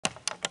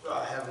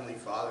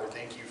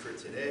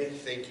today.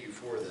 Thank you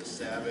for the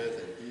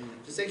Sabbath, and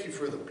just thank you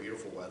for the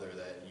beautiful weather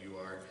that you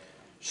are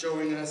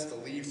showing us, the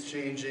leaves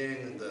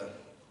changing, the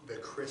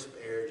crisp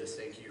air. Just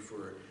thank you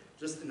for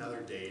just another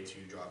day to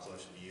draw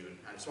closer to you. And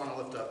I just want to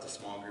lift up the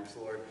small groups,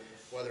 Lord,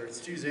 whether it's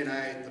Tuesday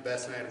night, the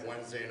best night of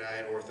Wednesday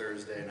night, or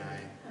Thursday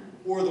night,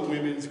 or the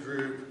women's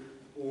group,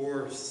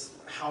 or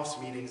house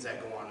meetings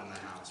that go on in the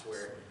house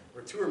where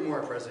two or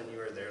more are present, you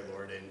are there,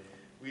 Lord. And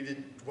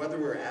whether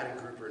we're at a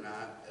group or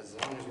not, as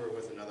long as we're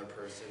with another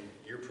person,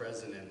 you're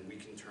present and we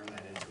can turn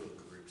that into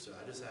a group. So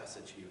I just ask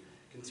that you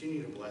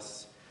continue to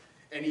bless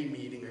any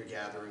meeting or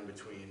gathering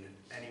between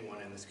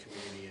anyone in this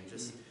community and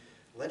just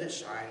let it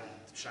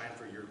shine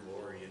for your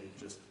glory, and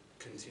just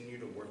continue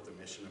to work the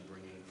mission of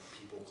bringing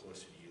people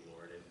closer to you,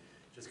 Lord, and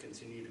just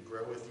continue to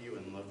grow with you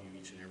and love you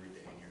each and every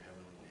day in your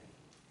heavenly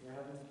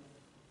name.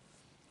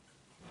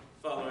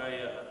 Father,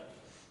 I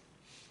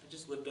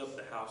just lift up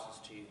the houses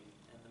to you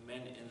and the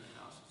men in the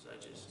houses.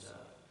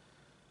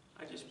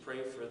 I just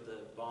pray for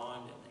the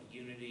bond and the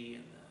unity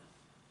and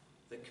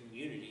the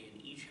community in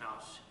each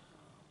house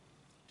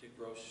to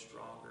grow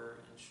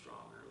stronger and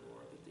stronger,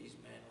 Lord, that these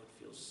men would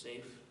feel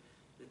safe,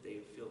 that they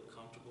would feel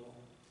comfortable,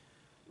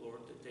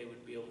 Lord, that they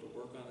would be able to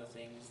work on the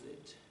things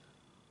that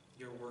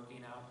you're working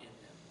out in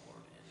them,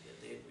 Lord, and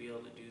that they'd be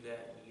able to do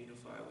that and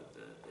unify with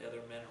the other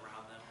men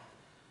around them.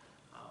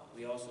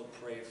 We also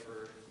pray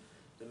for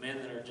the men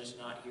that are just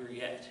not here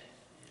yet,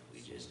 and we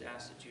just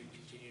ask that you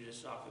continue to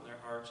soften their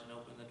hearts and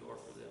open the door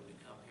for them to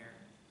come here.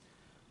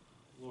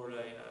 Lord,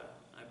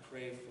 I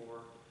pray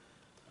for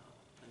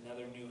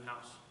another new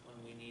house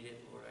when we need it,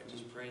 Lord. I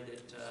just pray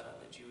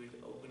that you would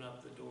open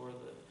up the door,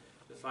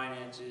 the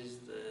finances,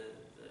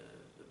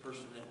 the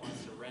person that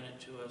wants to rent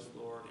it to us,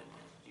 Lord, and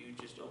you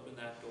just open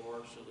that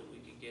door so that we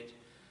can get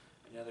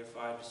another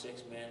 5 to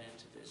 6 men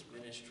into this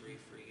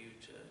ministry for you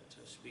to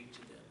speak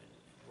to them and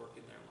work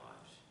in their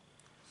lives.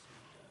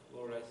 And,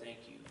 Lord, I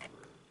thank you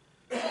for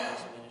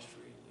this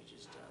ministry, and we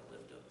just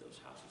lift up those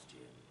houses to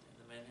you and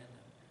the men in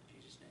them. In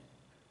Jesus' name.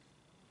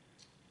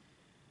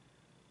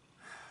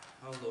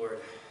 Oh, Lord,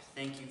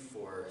 thank you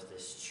for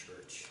this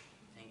church.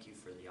 Thank you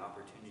for the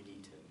opportunity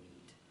to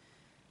meet.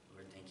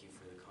 Lord, thank you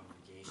for the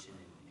congregation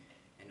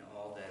and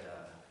all that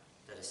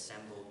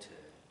assembled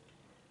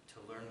to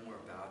learn more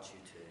about you,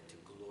 to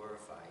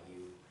glorify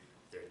you,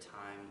 their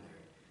time,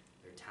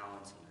 their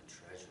talents, and their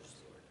treasures,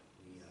 Lord.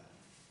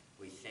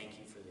 We thank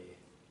you for the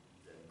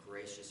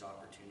gracious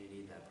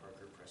opportunity that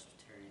Parker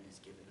Presbyterian has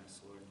given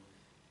us, Lord,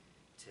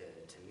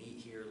 to meet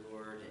here,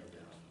 Lord, and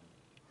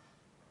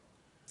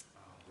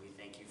we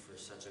thank you for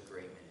such a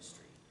great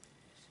ministry.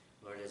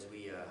 Lord, as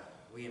we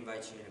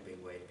invite you in a big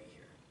way to be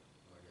here,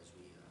 Lord, as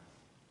we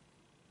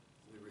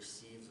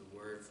receive the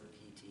word from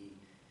PT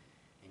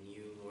and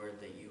you,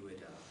 Lord, that you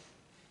would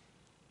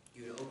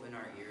open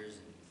our ears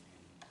and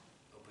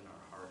open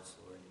our hearts,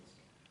 Lord.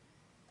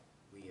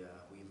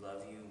 We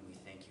love you and we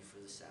thank you for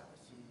the Sabbath.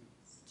 In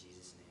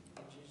Jesus' name.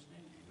 In Jesus'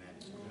 name.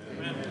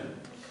 Amen. Amen.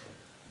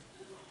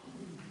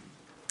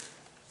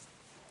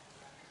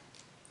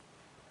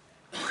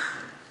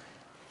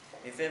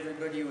 If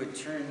everybody would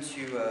turn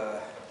to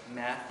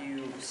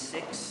Matthew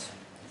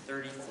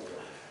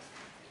 6:34.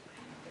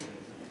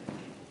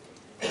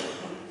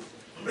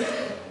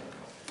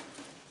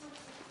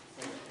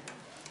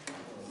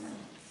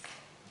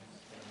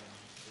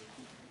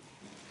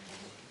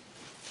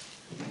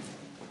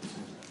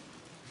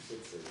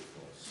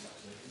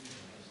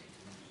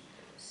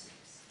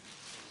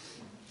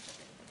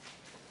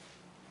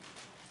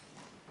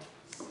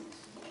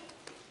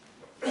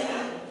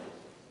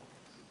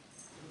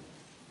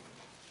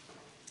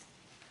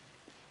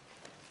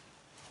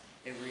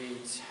 It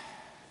reads,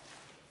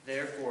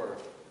 "Therefore,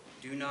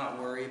 do not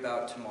worry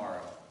about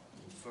tomorrow,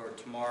 for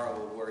tomorrow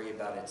will worry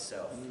about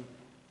itself.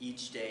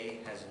 Each day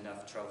has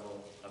enough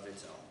trouble of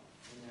its own."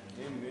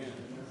 Amen.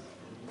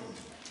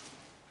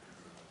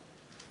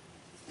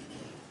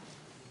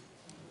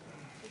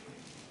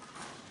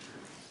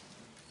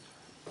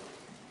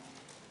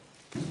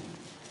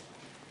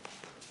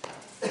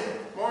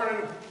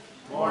 Morning.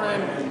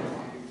 Morning.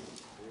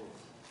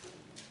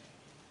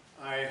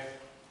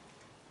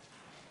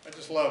 I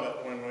just love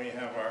it when we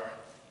have our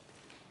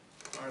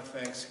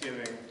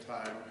Thanksgiving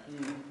time.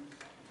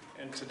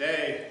 And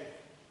today,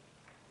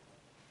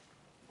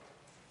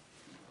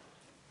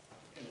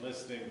 in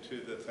listening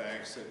to the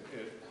thanks,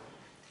 it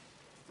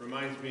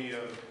reminds me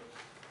of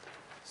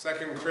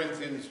 2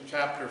 Corinthians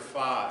chapter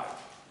 5,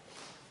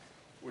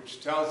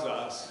 which tells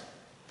us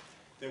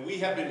that we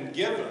have been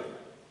given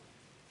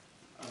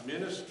a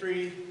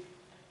ministry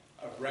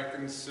of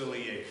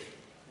reconciliation.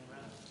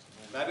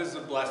 That is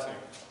a blessing,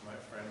 my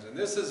friends. And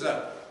this is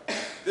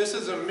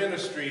a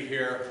ministry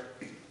here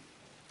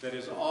that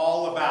is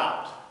all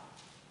about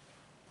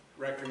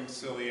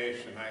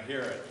reconciliation. I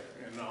hear it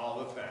in all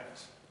the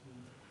things.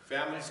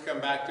 Families come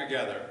back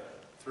together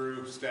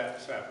through step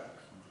 7.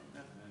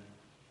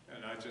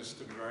 And I just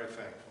am very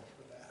thankful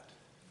for that.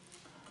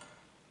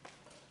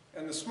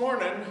 And this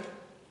morning,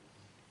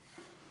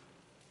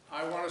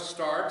 I want to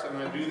start, and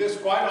I do this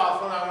quite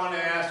often, I want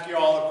to ask you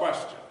all a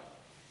question.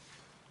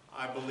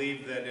 I believe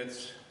believe that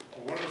it's a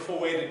wonderful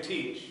way to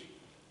teach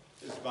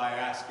is by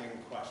asking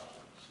questions.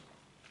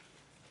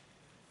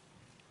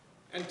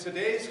 And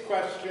today's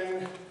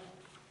question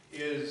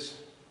is,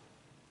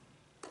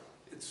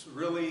 it's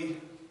really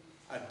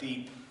a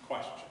deep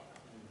question.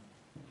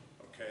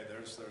 Okay,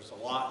 there's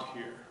a lot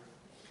here.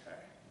 Okay.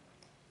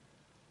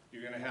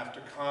 You're going to have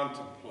to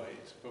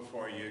contemplate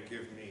before you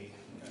give me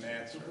an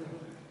answer.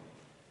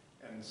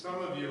 And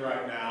some of you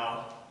right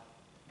now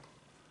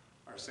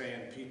are saying,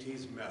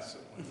 PT's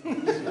messing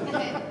with us.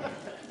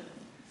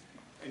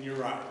 And you're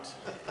right.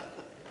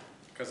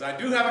 Because I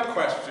do have a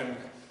question,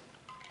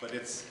 but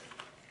it's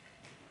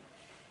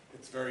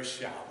very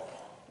shallow,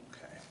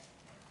 okay?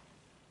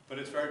 But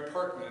it's very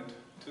pertinent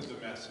to the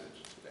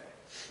message today.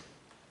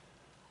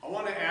 I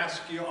want to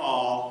ask you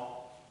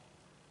all,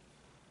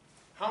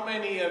 how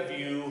many of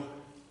you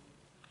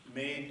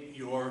made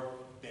your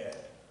bed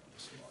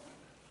this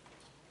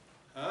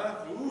morning? Huh?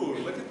 Ooh,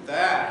 look at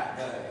that.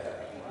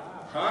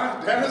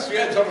 Huh? Dennis, you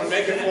had someone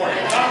make it for you.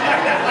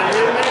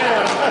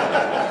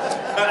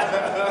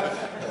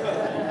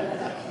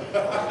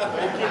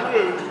 Thank you.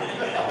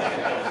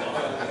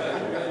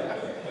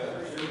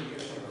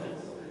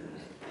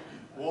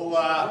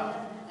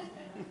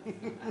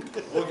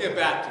 We'll get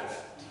back to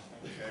that.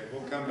 Okay,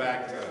 we'll come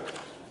back to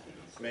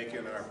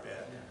making our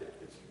bed.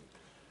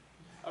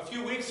 A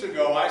few weeks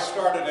ago, I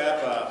started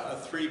up a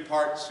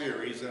three-part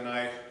series, and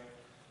I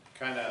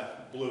kind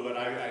of blew it.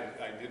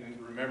 I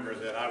didn't remember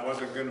that I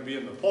wasn't going to be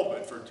in the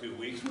pulpit for 2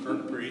 weeks.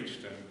 Kurt preached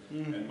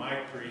and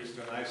Mike preached,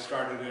 and I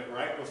started it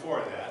right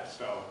before that.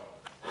 So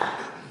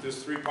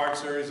this three-part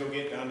series will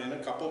get done in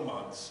a couple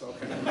months.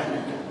 Okay.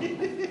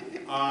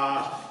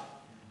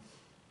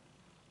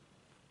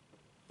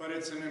 But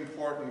it's an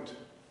important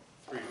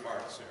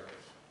three-part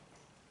series.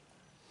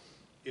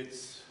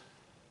 It's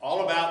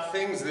all about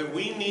things that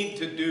we need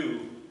to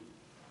do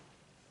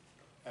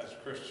as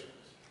Christians.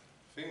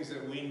 Things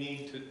that we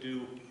need to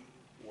do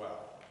well.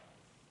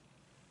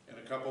 And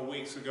a couple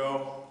weeks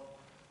ago,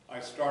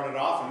 I started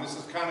off, and this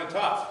is kind of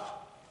tough.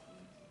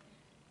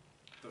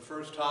 The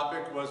first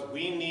topic was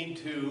we need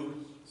to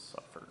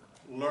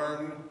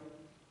learn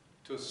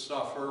to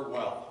suffer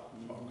well,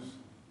 folks.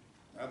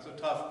 That's a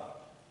tough one.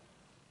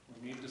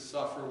 We need to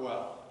suffer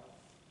well.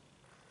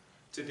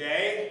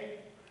 Today,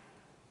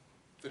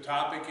 the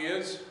topic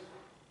is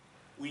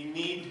we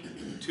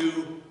need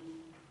to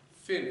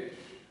finish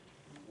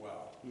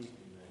well.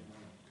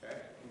 Okay?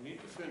 We need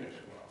to finish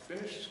well.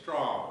 Finish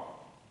strong.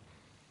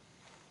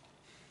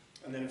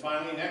 And then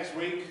finally next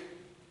week,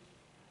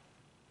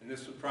 and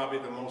this is probably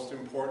the most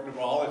important of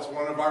all, it's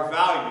one of our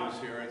values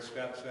here at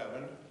Step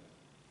 7.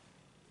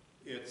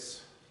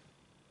 It's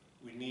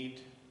we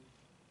need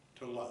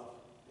to love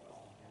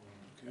well.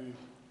 Okay?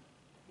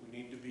 We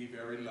need to be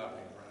very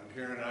loving around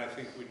here, and I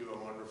think we do a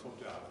wonderful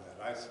job of that.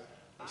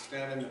 I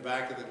stand in the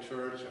back of the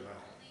church, and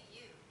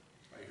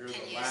I hear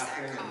the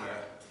laughing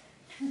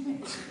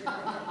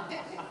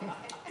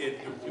and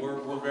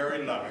we're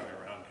very loving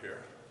around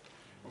here.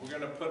 And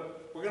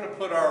we're gonna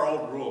put our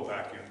old rule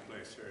back in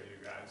place here, you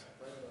guys.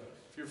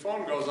 If your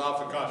phone goes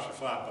off, it costs you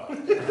 $5.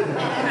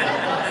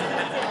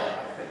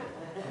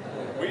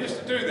 We used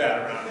to do that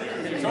around here.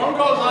 If your phone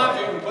goes off,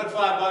 you can put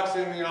 $5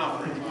 in the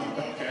offering.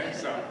 Okay,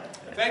 so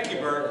thank you,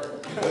 Bert.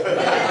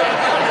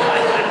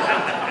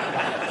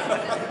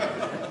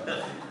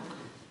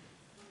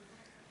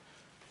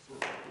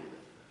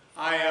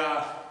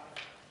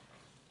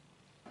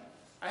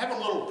 I have a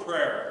little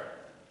prayer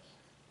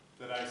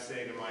that I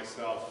say to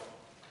myself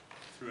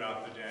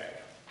throughout the day.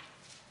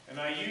 And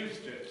I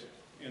used it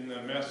in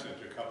the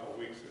message a couple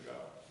weeks ago.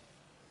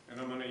 And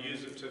I'm going to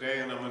use it today,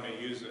 and I'm going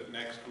to use it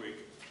next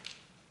week.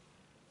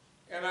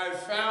 And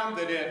I've found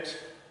that it's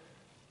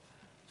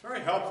very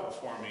helpful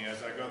for me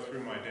as I go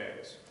through my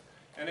days.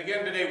 And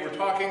again today we're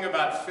talking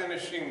about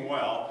finishing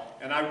well,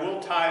 and I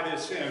will tie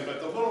this in, but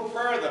the little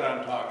prayer that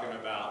I'm talking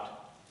about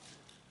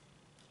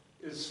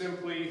is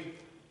simply,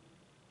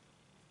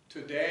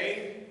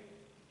 today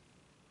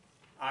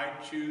I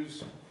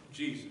choose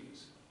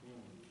Jesus,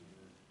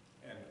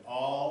 and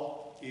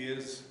all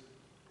is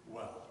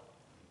well.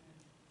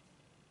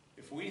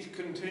 If we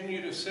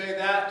continue to say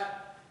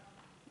that,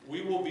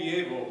 we will be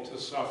able to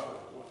suffer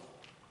well.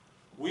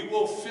 We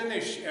will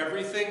finish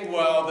everything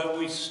well that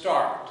we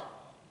start.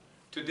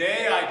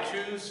 Today I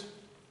choose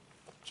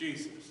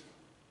Jesus,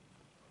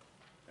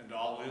 and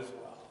all is well.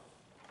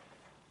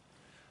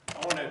 I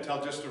want to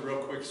tell just a real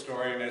quick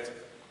story, and it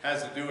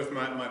has to do with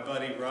my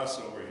buddy Russ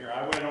over here.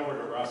 I went over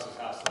to Russ's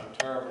house, and I'm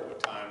terrible at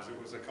times. It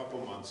was a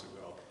couple months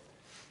ago.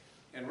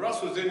 And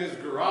Russ was in his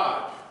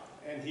garage,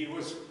 and he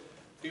was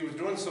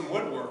doing some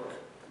woodwork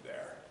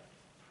there.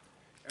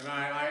 And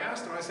I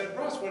asked him, I said,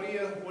 Russ, what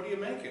are you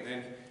making?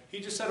 And he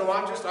just said, oh,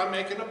 I'm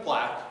making a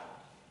plaque,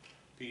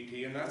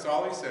 PT, and that's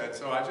all he said,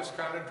 so I just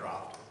kind of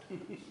dropped it.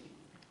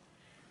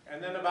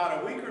 And then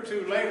about a week or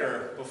two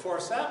later, before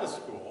Sabbath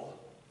school,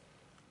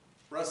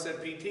 Russ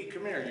said, PT,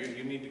 come here,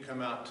 you need to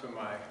come out to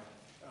my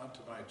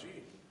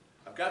Jeep.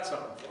 I've got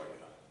something for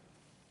you.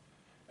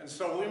 And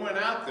so we went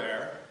out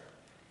there,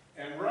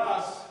 and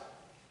Russ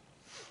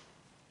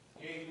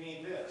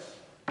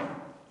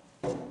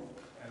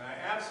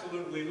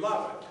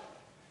love it.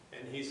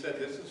 And he said,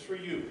 this is for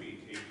you,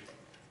 P.T.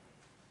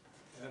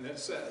 And it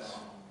says,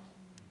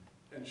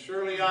 and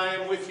surely I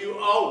am with you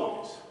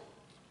always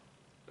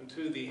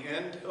unto the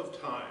end of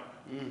time.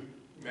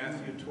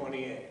 Matthew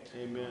 28.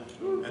 Amen.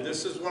 And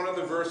this is one of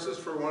the verses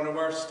for one of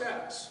our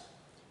steps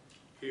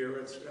here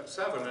at step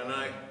 7. And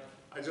I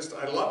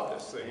love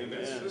this thing. And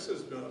this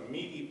is a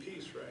meaty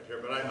piece right here,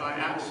 but I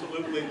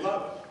absolutely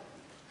love it.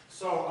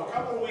 So a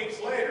couple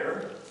weeks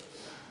later,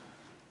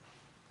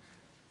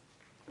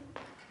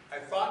 I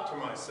thought to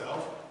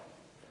myself,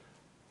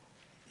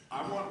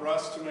 I want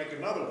Russ to make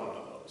another one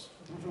of those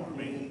for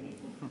me.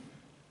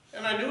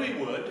 And I knew he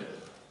would.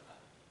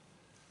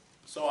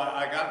 So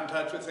I got in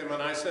touch with him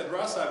and I said,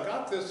 Russ, I've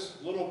got this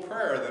little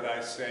prayer that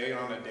I say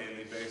on a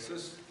daily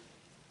basis.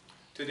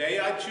 Today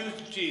I choose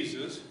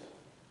Jesus,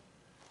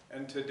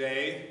 and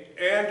today,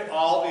 and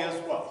all is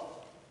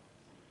well.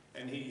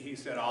 And he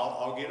said,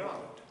 I'll get on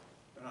it.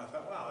 And I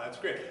thought, wow, that's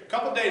great. A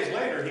couple days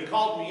later, he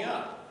called me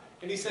up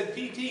and he said,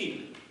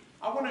 PT,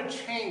 I want to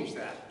change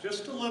that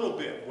just a little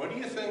bit. What do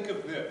you think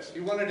of this? He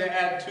wanted to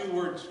add 2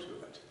 words to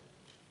it.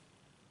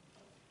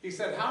 He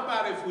said, how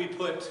about if we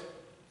put,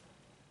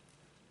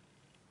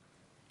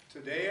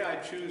 today I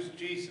choose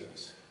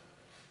Jesus,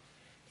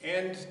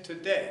 and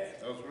today,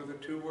 those were the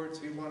 2 words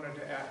he wanted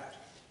to add.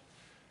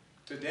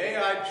 Today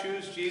I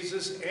choose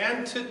Jesus,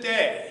 and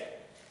today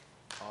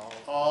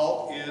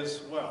all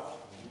is well.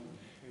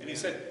 And he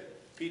said,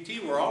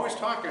 PT, we're always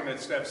talking at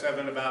step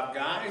 7 about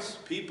guys,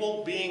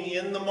 people being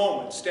in the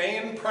moment,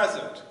 staying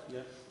present.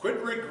 Yep.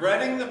 Quit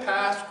regretting the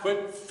past,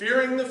 quit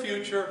fearing the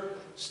future,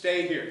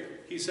 stay here.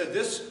 He said,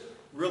 this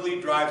really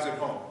drives it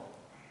home,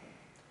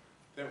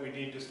 that we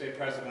need to stay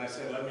present. I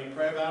said, let me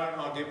pray about it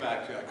and I'll get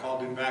back to you. I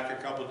called him back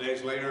a couple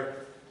days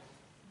later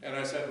and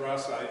I said,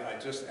 Russ, I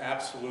just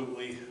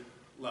absolutely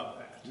love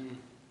that.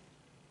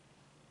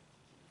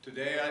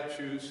 Today I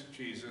choose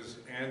Jesus,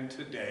 and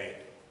today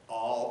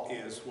all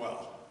is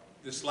well.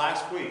 This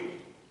last week,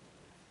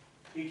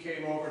 he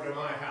came over to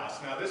my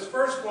house. Now this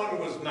first one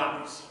was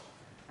nice,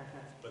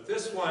 but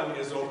this one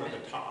is over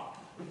the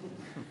top.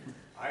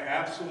 I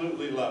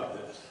absolutely love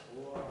this.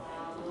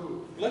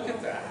 Look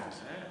at that.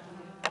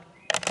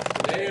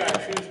 Today I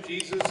choose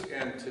Jesus,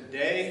 and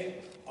today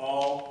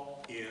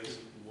all is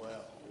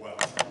well.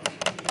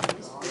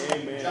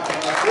 Amen.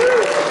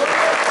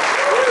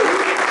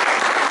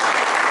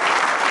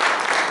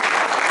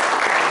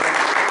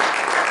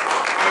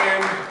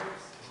 And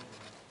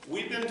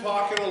we've been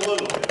talking a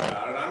little bit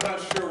about it. I'm not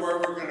sure where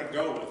we're going to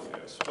go with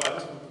this,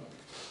 but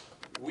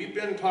we've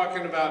been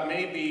talking about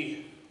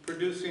maybe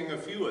producing a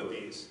few of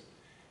these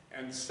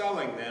and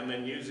selling them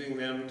and using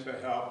them to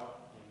help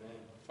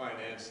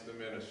finance the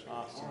ministry.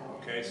 Awesome.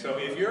 Okay, so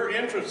if you're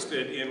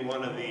interested in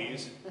one of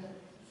these,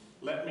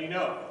 let me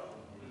know.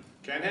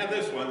 Can't have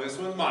this one's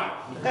mine.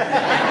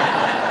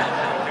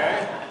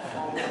 Okay?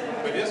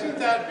 But isn't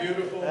that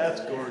beautiful?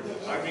 That's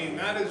gorgeous. I mean,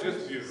 that is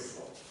just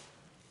beautiful.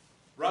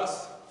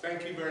 Russ,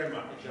 thank you very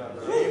much.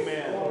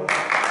 Amen.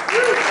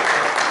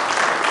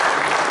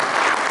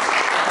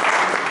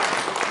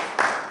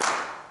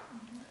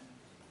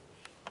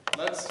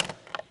 Let's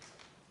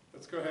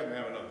go ahead and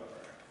have another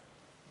prayer.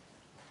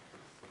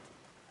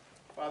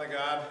 Father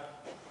God,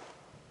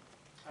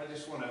 I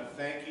just want to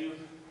thank you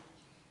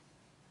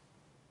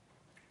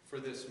for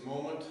this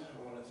moment.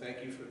 I want to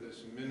thank you for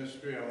this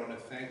ministry. I want to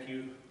thank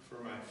you for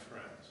my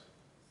friends.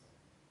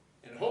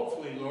 And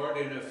hopefully, Lord,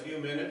 in a few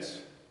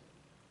minutes,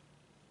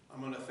 I'm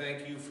going to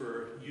thank you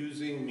for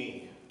using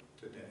me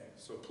today.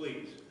 So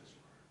please,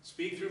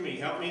 speak through me.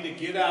 Help me to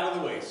get out of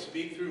the way.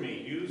 Speak through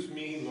me. Use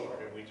me, Lord.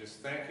 And we just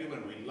thank you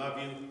and we love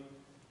you.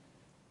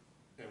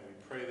 And we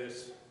pray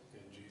this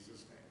in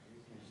Jesus'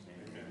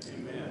 name.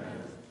 Amen. Amen.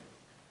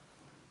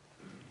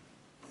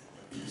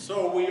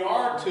 So we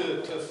are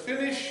to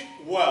finish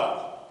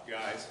well,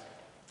 guys.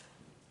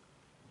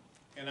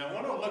 And I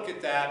want to look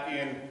at that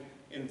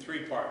in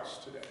 3 parts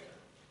today.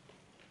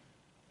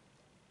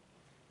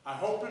 I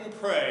hope and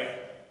pray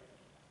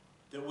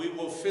that we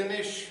will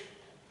finish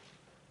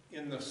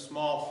in the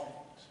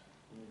small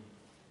things,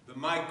 the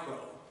micro,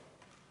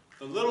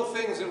 the little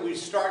things that we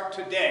start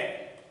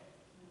today.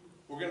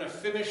 We're going to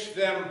finish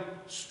them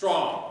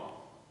strong.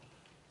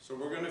 So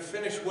we're going to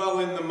finish well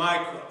in the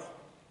micro.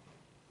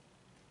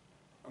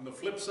 On the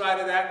flip side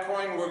of that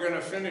coin, we're going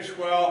to finish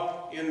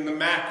well in the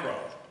macro,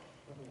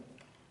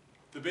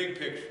 the big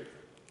picture.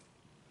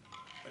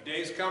 A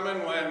day's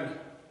coming when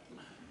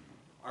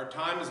our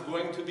time is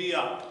going to be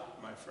up,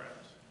 my friends.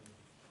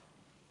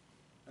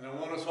 And I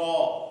want us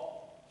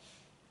all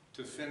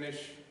to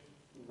finish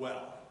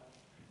well.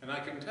 And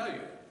I can tell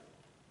you,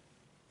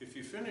 if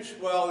you finish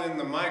well in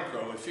the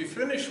micro, if you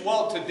finish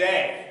well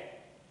today,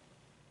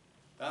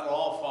 that'll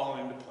all fall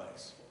into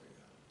place for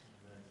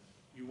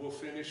you. You will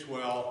finish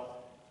well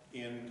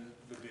in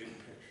the big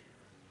picture.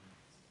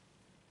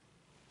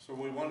 So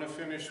we want to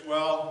finish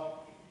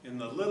well in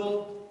the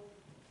little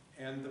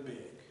and the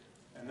big.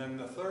 And then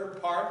the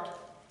third part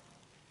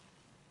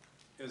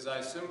is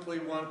I simply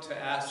want to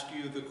ask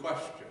you the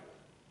question.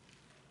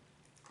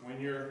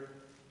 When you're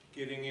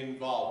getting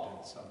involved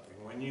in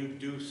something, when you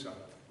do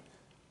something.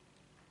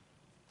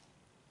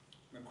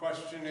 The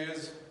question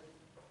is,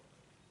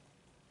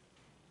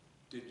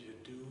 did you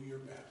do your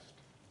best?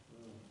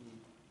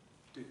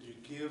 Did you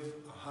give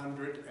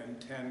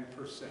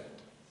 110%?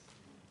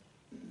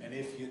 And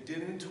if you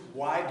didn't,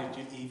 why did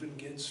you even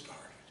get started?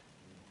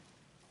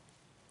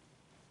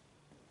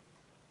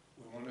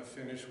 We want to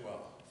finish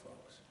well,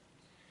 folks.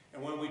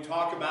 And when we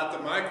talk about the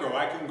micro,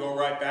 I can go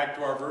right back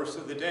to our verse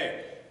of the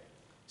day.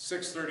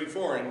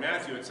 6:34 in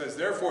Matthew, it says,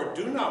 "Therefore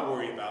do not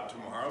worry about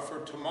tomorrow, for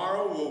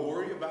tomorrow will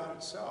worry about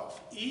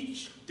itself.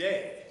 Each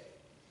day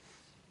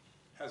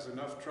has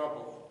enough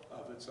trouble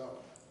of its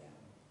own."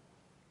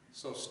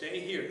 So stay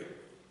here,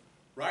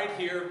 right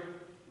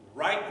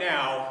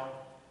now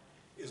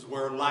is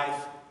where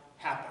life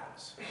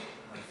happens,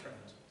 my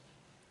friends.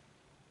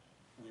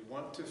 We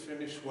want to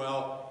finish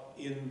well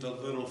in the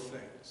little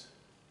things.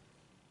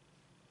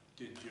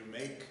 Did you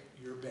make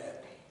your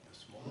bed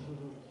this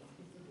morning?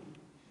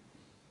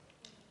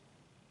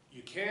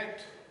 You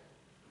can't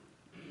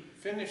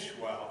finish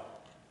well,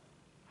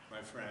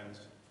 my friends,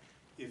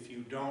 if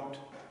you don't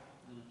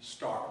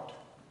start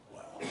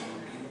well.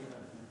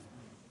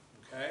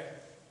 Okay?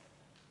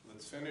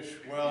 Let's finish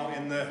well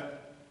in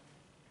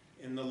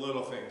the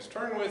little things.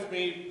 Turn with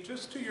me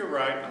just to your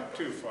right, not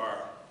too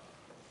far,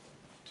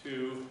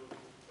 to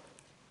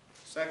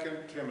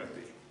 2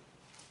 Timothy.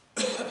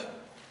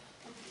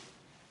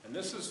 And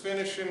this is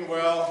finishing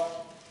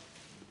well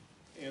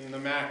in the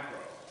macro.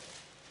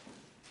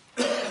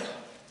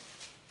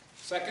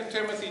 2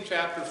 Timothy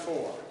chapter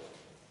 4.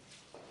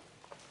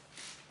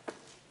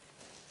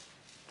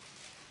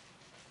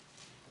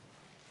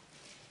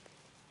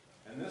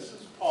 And this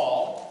is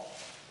Paul.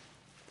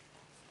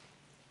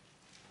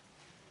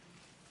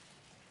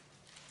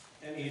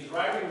 And he's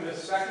writing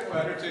this second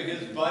letter to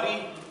his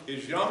buddy,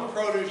 his young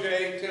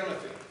protege,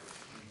 Timothy.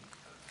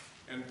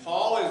 And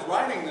Paul is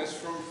writing this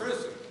from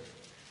prison.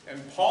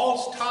 And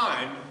Paul's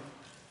time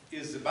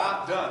is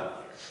about done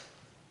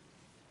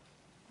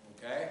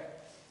here. Okay?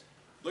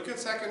 Look at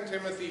 2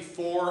 Timothy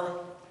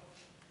 4,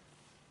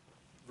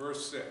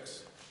 verse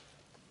 6.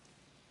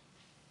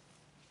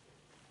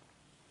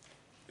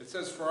 It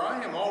says, "For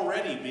I am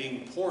already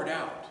being poured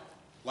out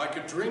like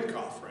a drink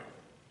offering,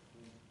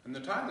 and the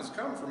time has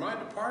come for my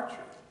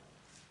departure.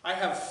 I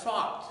have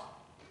fought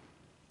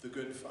the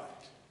good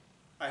fight.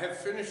 I have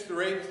finished the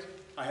race.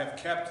 I have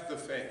kept the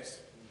faith.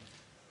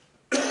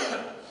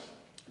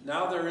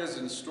 Now there is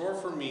in store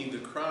for me the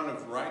crown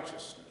of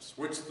righteousness,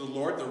 which the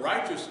Lord, the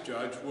righteous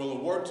judge, will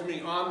award to me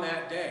on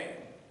that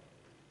day.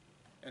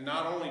 And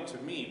not only to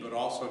me, but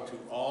also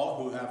to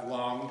all who have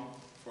longed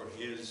for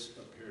his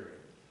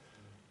appearing."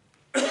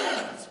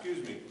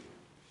 Excuse me.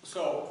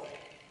 So,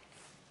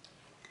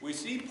 we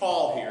see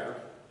Paul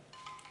here,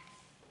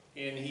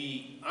 and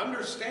he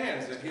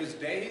understands that his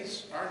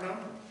days are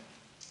numbered.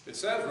 It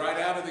says right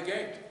out of the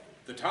gate,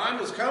 the time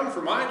has come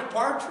for my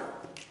departure.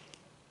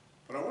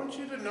 But I want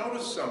you to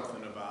notice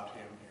something about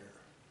him here.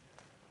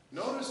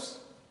 Notice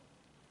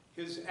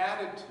his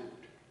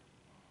attitude.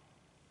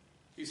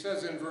 He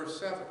says in verse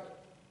 7,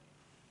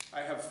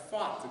 "I have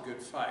fought the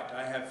good fight.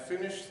 I have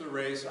finished the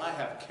race. I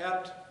have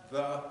kept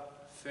the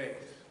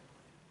faith."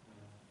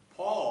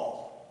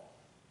 Paul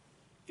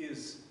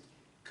is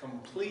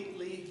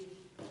completely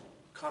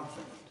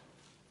confident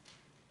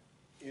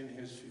in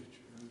his future.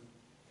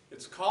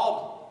 It's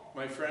called,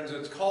 my friends,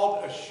 it's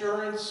called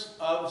assurance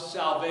of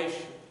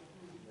salvation.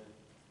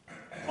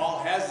 Paul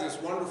has this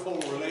wonderful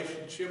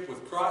relationship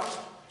with Christ.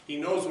 He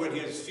knows what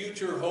his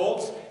future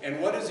holds. And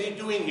what is he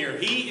doing here?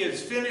 He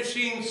is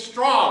finishing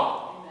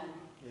strong.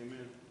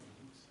 Amen.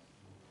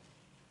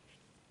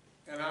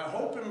 And I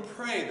hope and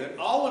pray that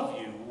all of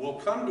you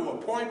will come to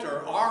a point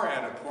or are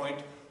at a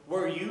point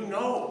where you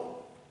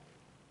know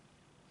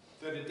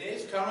that a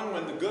day's coming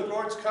when the good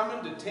Lord's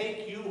coming to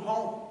take you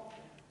home.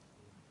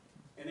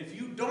 And if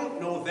you don't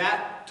know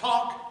that,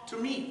 talk to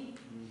me.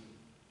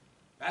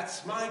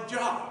 That's my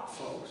job,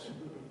 folks,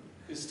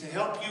 is to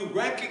help you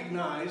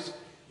recognize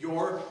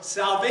your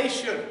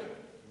salvation.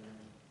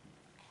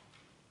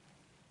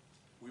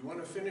 We want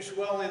to finish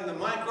well in the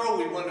micro.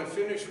 We want to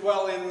finish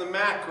well in the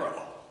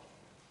macro.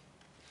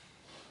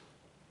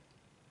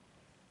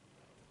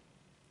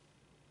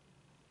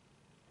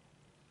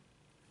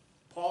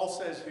 Paul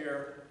says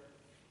here,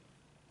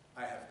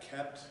 I have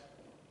kept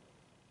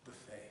the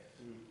faith.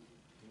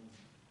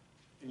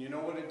 And you know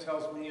what it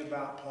tells me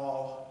about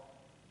Paul?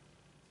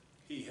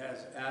 He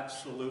has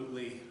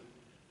absolutely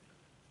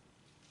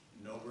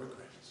no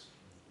regrets.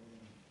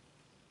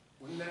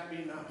 Wouldn't that be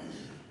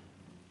nice?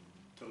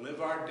 To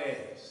live our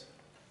days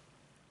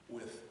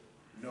with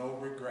no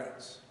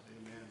regrets.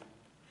 Amen.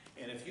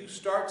 And if you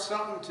start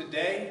something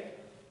today,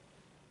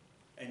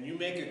 and you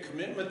make a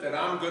commitment that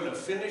I'm going to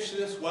finish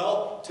this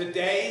well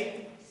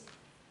today,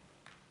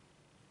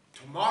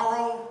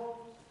 tomorrow,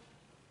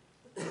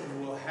 you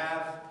will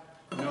have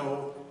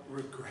no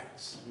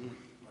regrets,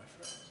 my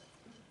friends.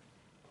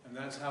 And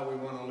that's how we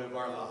want to live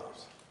our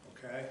lives,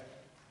 okay?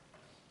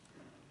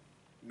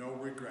 No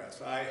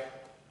regrets.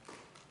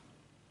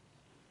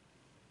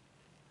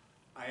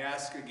 I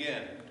ask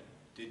again,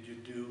 did you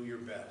do your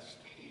best?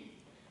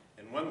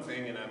 And one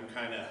thing, and I don't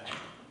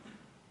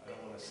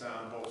want to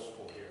sound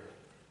boastful here,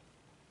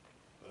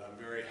 but I'm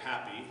very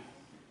happy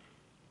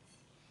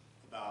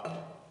about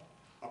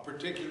a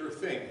particular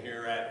thing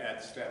here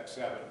at Step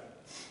 7.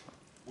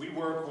 We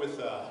work with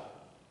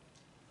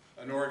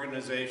an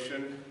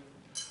organization,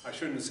 I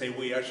shouldn't say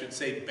we, I should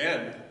say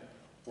Ben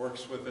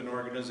works with an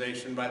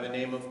organization by the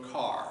name of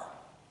CAR.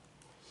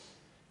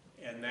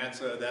 And that's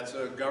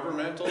a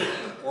governmental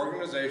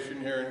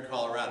organization here in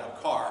Colorado,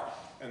 CAR.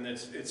 And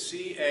it's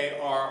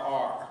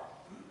C-A-R-R.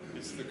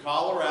 It's the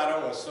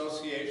Colorado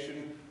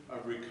Association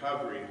of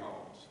Recovery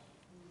Homes.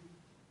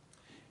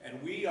 And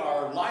we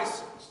are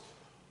licensed.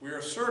 We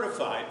are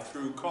certified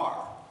through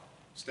CAR.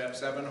 Step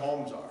 7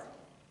 homes are.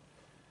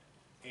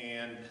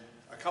 And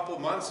a couple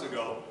months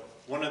ago,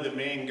 one of the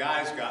main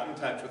guys got in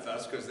touch with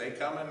us because they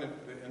come and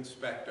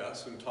inspect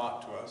us and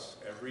talk to us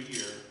every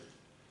year.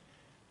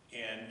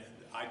 And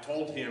I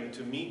told him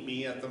to meet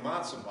me at the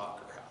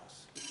Matzenbacher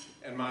house.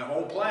 And my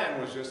whole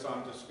plan was just,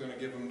 I'm just going to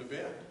give them to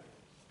Ben,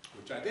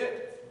 which I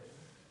did.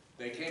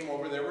 They came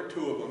over, there were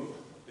 2 of them.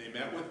 They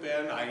met with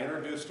Ben, I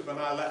introduced them, and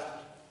I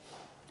left.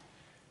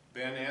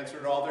 Ben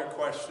answered all their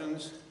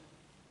questions,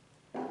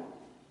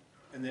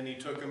 and then he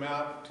took them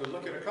out to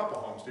look at a couple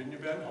homes, didn't you,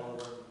 Ben? All of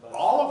them.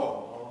 All of them?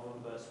 All of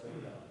them best thing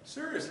done.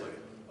 Seriously?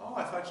 Oh,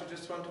 I thought you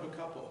just went to a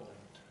couple.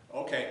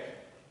 Okay.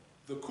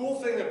 The cool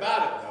thing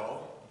about it,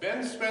 though,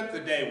 Ben spent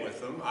the day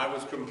with them. I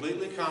was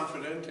completely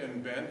confident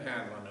in Ben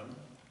handling them.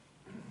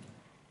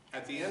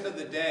 At the end of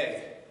the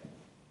day,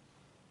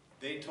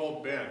 they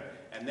told Ben,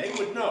 and they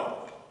would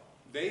know,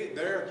 they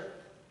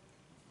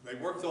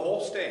work the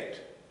whole state.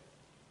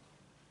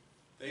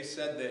 They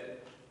said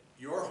that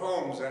your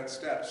homes at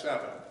Step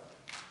 7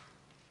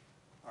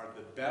 are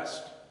the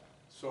best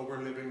sober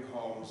living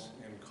homes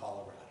in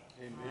Colorado.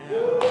 Amen.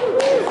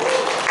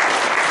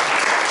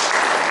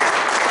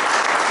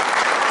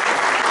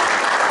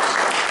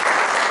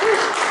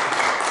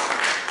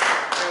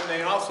 And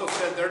they also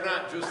said they're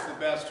not just the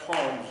best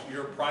homes,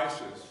 your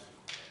prices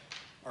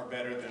are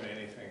better than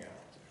anything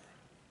out there.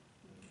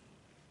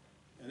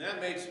 And that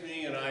makes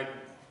me, and I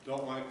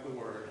don't like the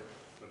word,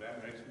 but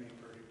that makes me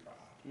pretty proud.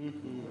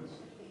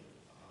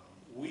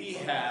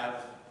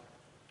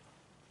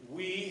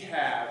 We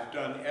have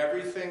done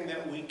everything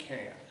that we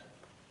can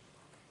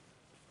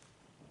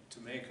to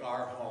make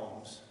our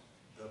homes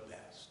the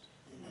best.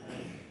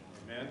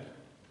 Amen?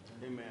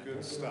 Amen.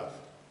 Good stuff.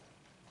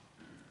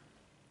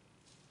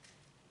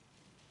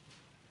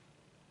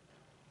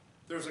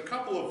 There's a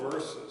couple of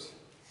verses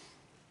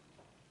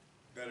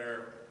that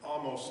are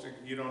almost,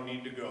 you don't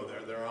need to go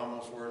there, they're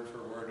almost word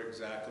for word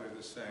exactly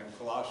the same.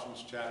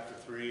 Colossians chapter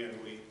 3, and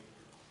we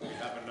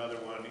have another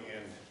one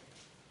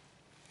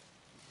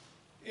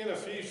in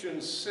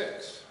Ephesians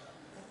 6.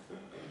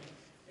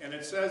 And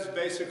it says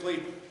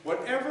basically,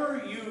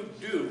 whatever you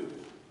do,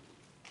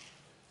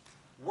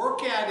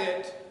 work at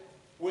it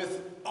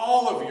with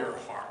all of your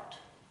heart,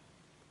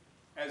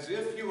 as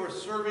if you were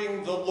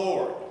serving the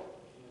Lord,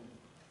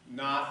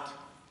 not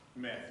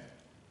men.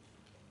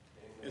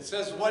 It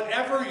says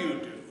whatever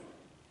you do,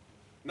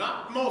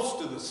 not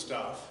most of the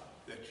stuff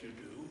that you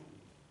do,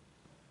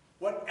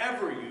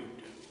 whatever you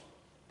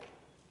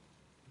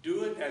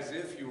do it as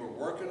if you were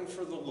working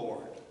for the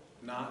Lord,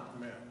 not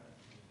men.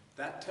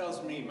 That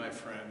tells me, my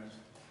friends,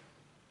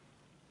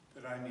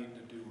 that I need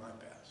to do my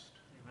best.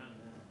 Amen.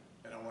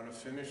 And I want to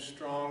finish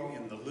strong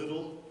in the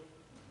little,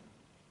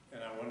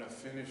 and I want to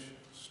finish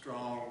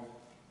strong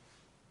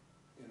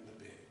in the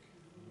big.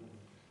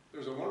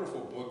 There's a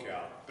wonderful book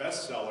out,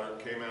 bestseller,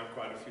 came out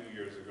quite a few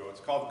years ago.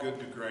 It's called Good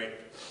to Great.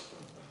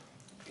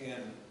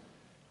 And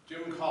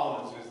Jim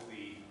Collins is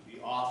the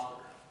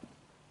author.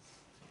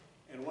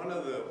 And one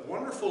of the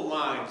wonderful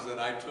lines that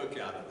I took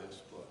out of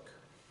this book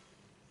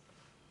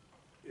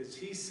is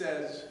he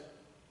says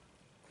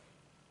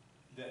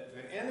that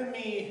the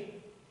enemy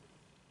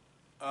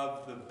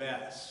of the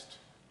best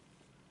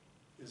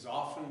is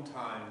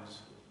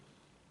oftentimes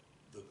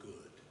the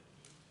good.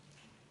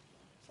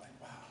 It's like,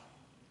 wow.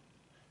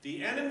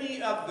 The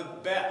enemy of the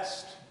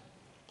best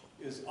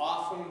is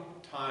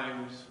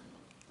oftentimes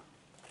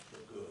the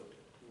good.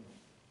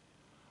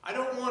 I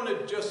don't want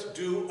to just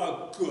do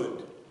a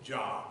good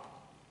job,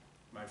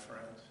 my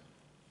friends.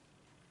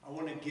 I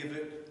want to give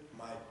it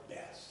my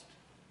best.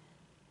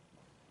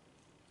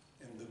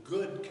 And the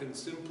good can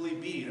simply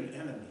be an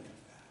enemy of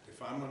that, if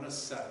I'm going to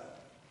settle.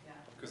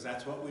 Because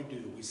that's what we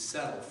do. We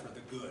settle for the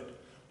good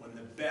when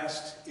the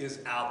best is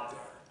out there.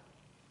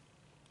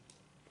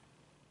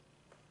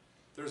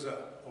 There's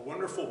a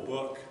wonderful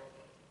book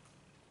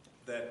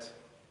that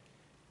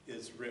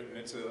is written.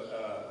 It's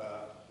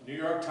a New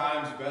York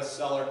Times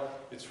bestseller.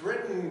 It's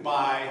written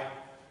by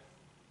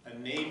a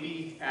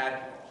Navy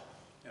admiral.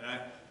 And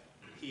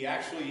he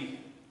actually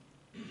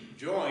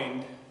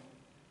joined,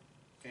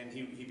 and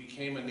he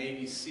became a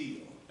Navy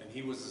SEAL. And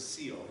he was a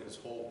SEAL his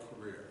whole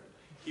career.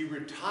 He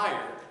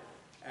retired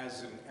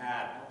as an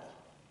admiral.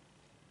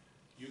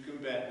 You can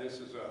bet this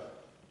is a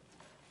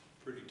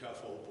pretty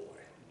tough old boy.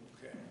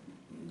 Okay.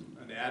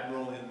 an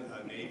admiral in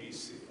a Navy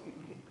SEAL.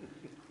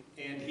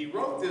 And he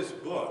wrote this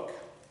book,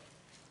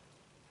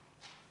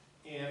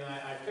 and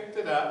I picked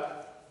it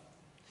up,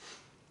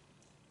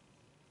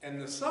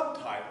 and the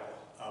subtitle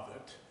of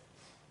it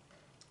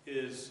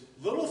is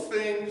Little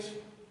Things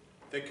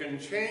That Can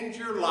Change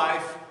Your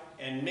Life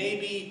and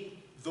Maybe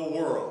the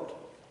World.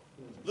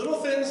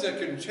 Little things that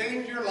can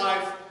change your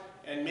life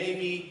and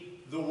maybe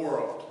the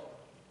world.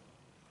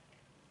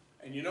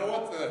 And you know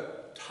what the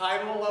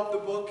title of the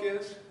book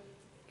is?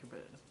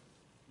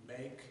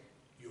 Make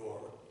your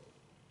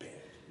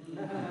bed.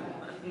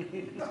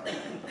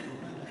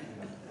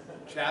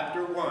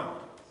 Chapter 1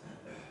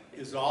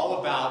 is all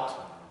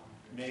about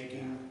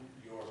making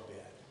your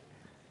bed.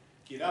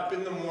 Get up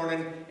in the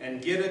morning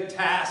and get a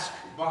task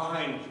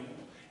behind you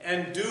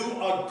and do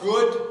a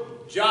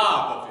good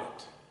job of it.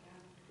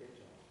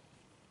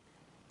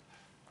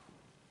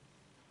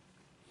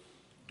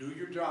 Do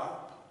your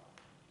job,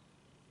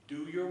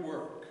 do your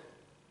work,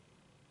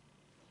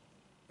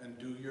 and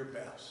do your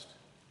best.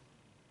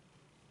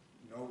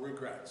 No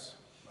regrets,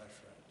 my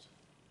friends.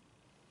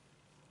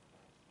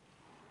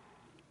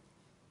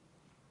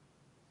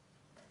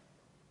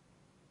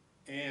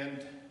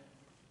 And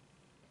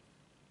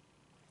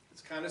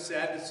it's kind of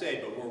sad to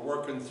say, but we're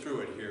working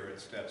through it here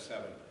at Step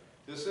 7.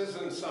 This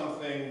isn't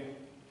something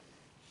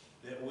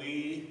that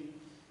we,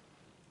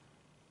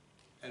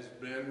 as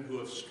men who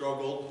have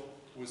struggled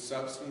with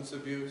substance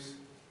abuse,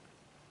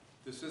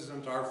 this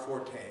isn't our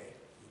forte,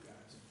 you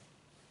guys.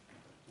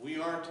 We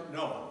aren't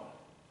known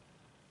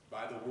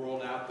by the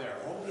world out there.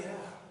 Oh yeah,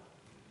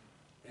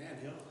 man,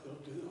 he'll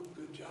do a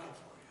good job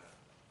for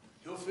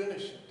you. He'll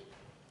finish it.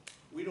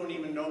 We don't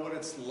even know what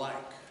it's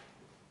like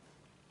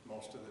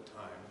most of the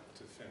time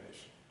to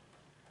finish,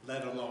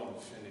 let alone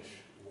finish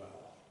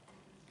well.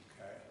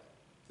 Okay?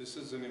 This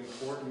is an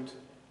important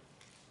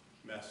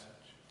message.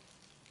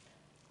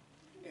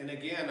 And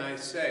again, I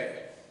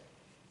say,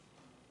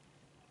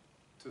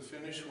 to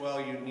finish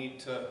well, you need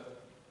to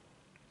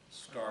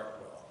start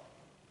well.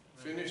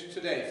 Finish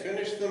today.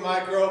 Finish the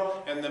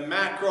micro, and the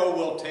macro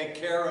will take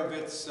care of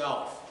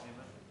itself.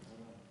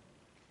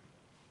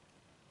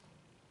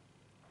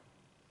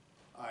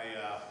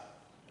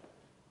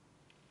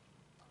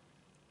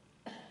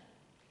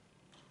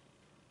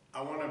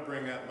 I want to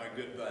bring up my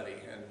good buddy,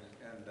 and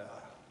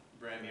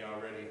Brandy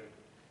already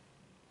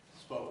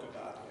spoke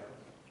about him.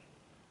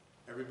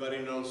 Everybody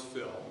knows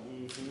Phil.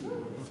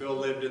 Phil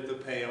lived at the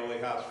Paoli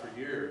house for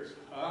years.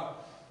 Huh?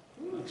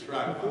 That's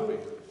right, Bobby.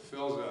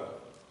 Phil's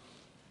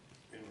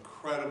an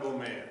incredible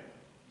man.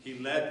 He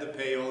led the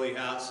Paoli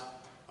house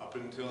up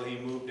until he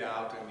moved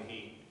out, and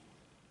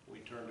we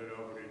turned it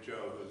over to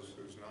Joe,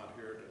 who's not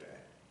here today.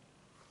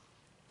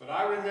 But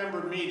I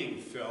remember meeting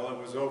Phil.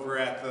 It was over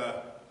at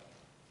the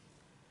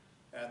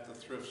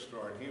thrift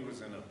store, and he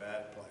was in a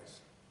bad place.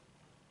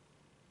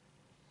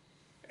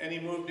 And he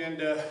moved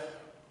into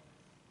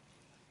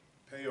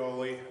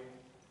Paoli,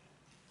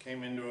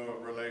 came into a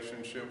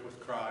relationship with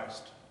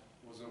Christ,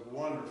 was a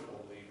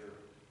wonderful leader,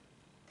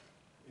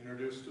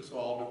 introduced us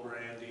all to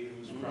Brandy, who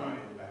was crying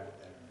back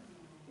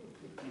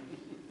there.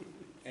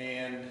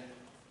 And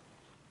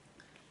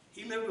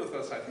he lived with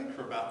us, I think,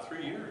 for about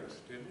 3 years,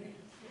 didn't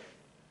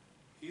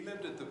he? He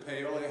lived at the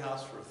Paoli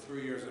house for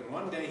 3 years, and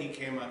one day he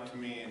came up to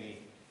me and he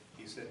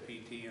said,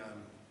 PT,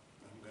 I'm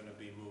going to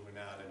be moving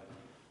out, and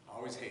I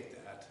always hate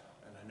that.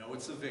 And I know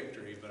it's a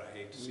victory, but I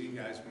hate to see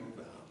guys move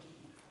out.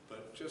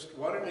 But just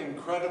what an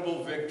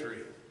incredible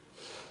victory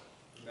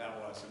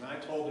that was. And I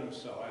told him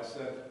so. I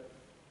said,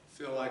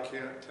 Phil, I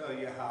can't tell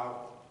you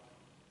how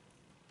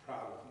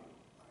proud of you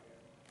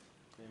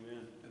I am.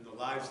 Amen. And the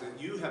lives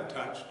that you have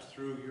touched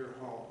through your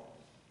home.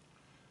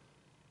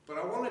 But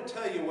I want to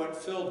tell you what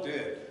Phil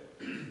did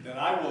that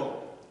I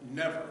will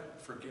never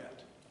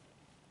forget.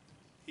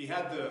 He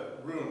had the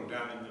room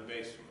down in the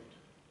basement.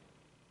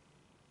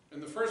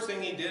 And the first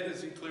thing he did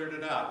is he cleared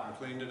it out and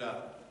cleaned it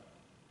up.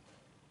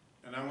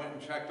 And I went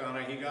and checked on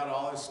it. He got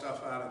all his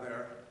stuff out of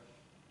there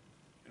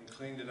and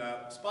cleaned it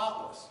up,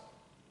 spotless.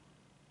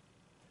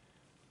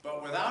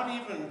 But without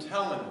even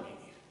telling me,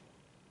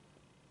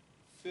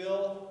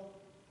 Phil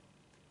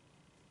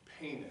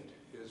painted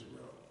his room.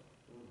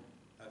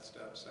 That's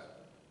Step 7.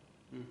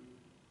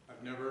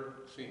 I've never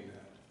seen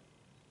that.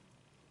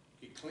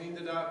 He cleaned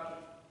it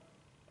up.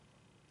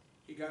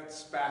 He got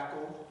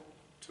spackle,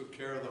 took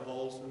care of the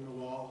holes in the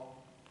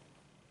wall,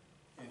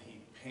 and he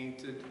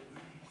painted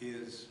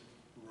his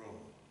room.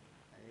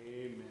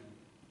 Amen.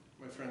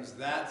 My friends,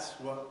 that's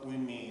what we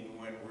mean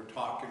when we're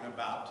talking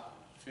about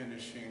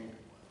finishing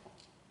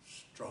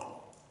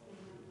strong.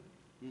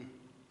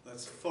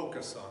 Let's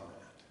focus on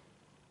that.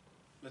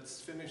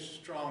 Let's finish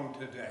strong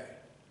today.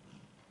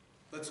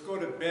 Let's go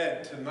to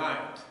bed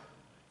tonight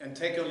and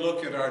take a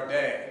look at our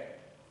day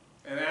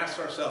and ask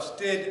ourselves,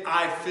 did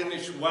I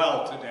finish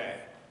well today?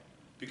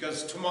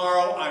 Because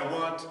tomorrow I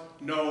want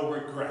no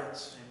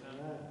regrets.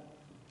 Amen.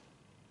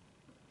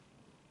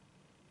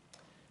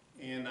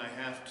 And I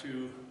have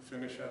to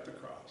finish at the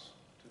cross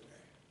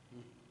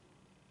today.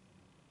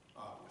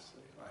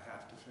 Obviously, I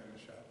have to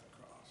finish at the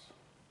cross.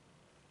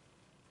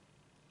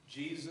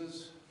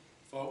 Jesus,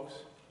 folks,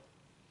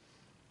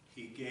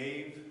 he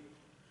gave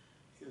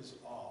his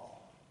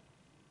all.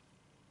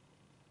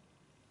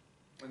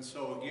 And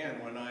so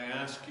again, when I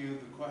ask you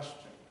the question,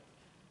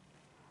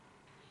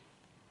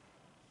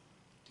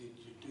 did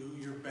you do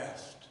your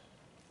best?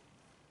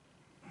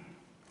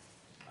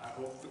 I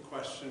hope the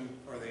question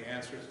or the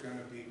answer is going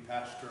to be,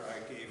 Pastor,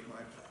 I gave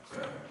my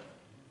best.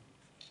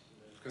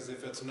 Because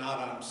if it's not,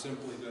 I'm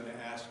simply going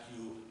to ask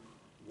you,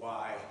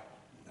 why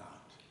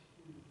not?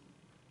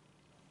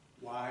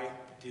 Why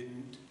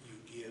didn't you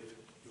give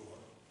your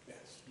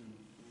best?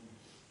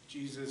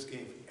 Jesus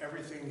gave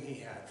everything he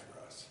had for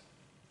us,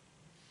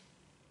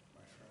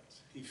 my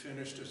friends. He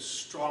finished as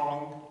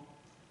strong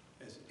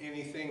as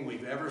anything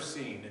we've ever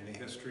seen in the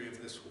history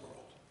of this world.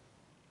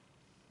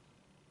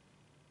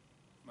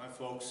 My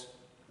folks,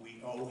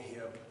 we owe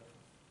him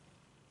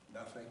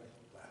nothing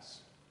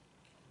less.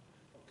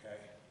 Okay?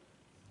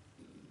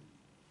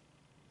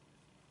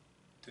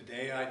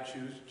 Today I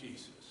choose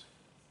Jesus.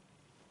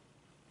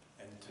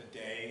 And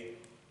today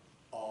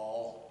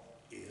all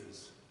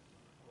is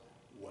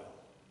well.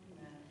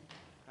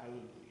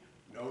 Hallelujah.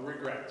 No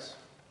regrets,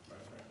 my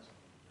friends.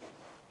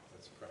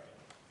 Let's pray.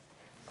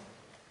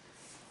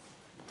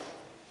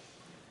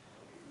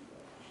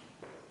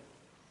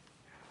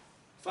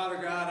 Father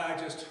God, I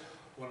just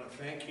want to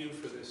thank you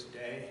for this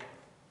day.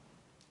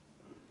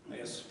 I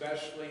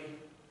especially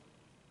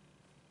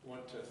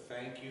want to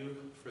thank you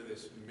for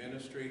this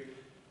ministry.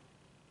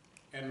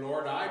 And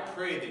Lord, I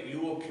pray that you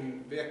will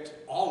convict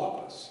all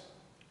of us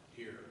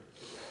here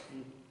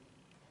today,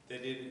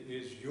 that it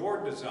is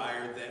your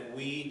desire that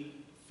we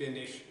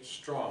finish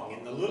strong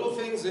in the little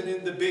things and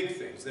in the big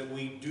things, that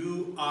we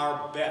do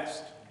our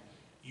best.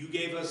 You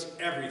gave us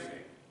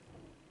everything.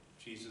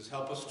 Jesus,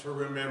 help us to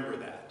remember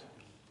that.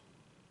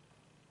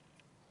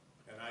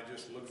 And I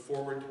just look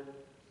forward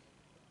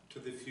to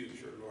the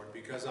future, Lord,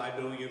 because I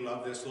know you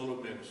love this little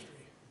ministry.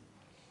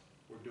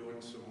 We're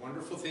doing some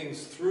wonderful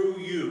things through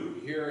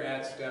you here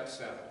at Step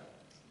 7.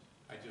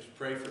 I just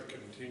pray for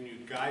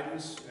continued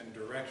guidance and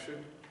direction.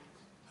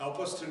 Help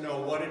us to know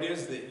what it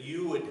is that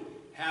you would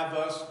have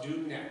us do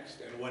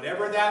next. And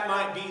whatever that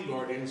might be,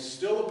 Lord,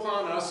 instill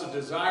upon us a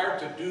desire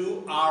to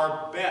do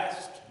our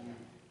best.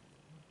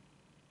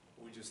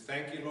 We just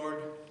thank you,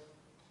 Lord,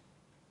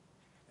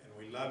 and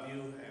we love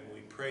you, and we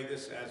pray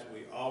this as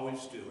we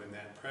always do in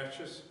that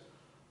precious,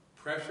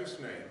 precious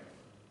name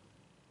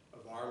of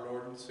our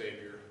Lord and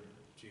Savior,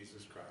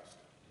 Jesus Christ.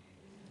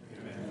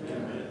 Amen.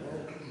 Amen.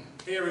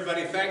 Hey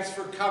everybody, thanks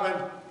for coming.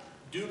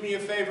 Do me a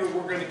favor,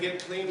 we're going to get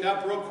cleaned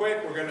up real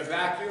quick. We're going to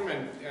vacuum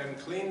and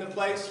clean the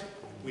place.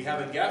 We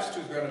have a guest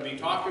who's going to be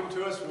talking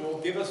to us. We'll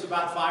give us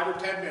about 5 or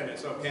 10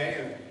 minutes,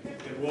 okay?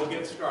 And we'll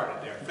get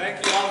started there.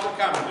 Thank you all for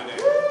coming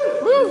today.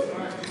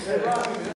 Woo!